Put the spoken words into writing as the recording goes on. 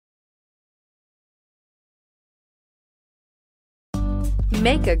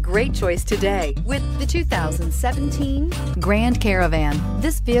Make a great choice today with the 2017 Grand Caravan.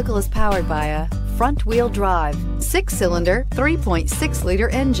 This vehicle is powered by a front-wheel drive, 6-cylinder, 3.6-liter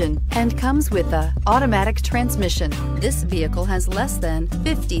engine, and comes with a automatic transmission. This vehicle has less than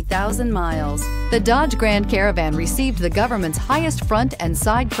 50,000 miles. The Dodge Grand Caravan received the government's highest front and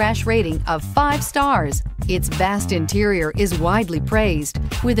side crash rating of 5 stars. Its vast interior is widely praised,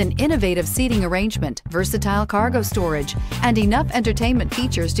 with an innovative seating arrangement, versatile cargo storage, and enough entertainment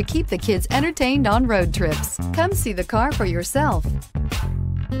features to keep the kids entertained on road trips. Come see the car for yourself.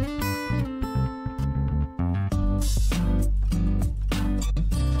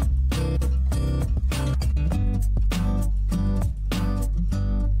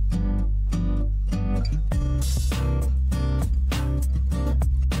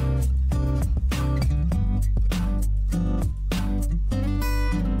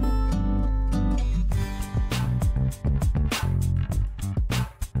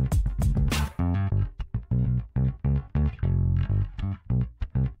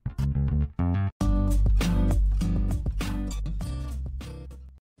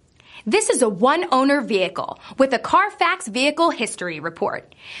 This is a one-owner vehicle with a Carfax Vehicle History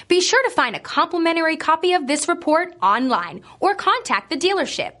Report. Be sure to find a complimentary copy of this report online or contact the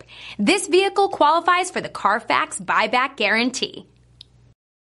dealership. This vehicle qualifies for the Carfax Buyback Guarantee.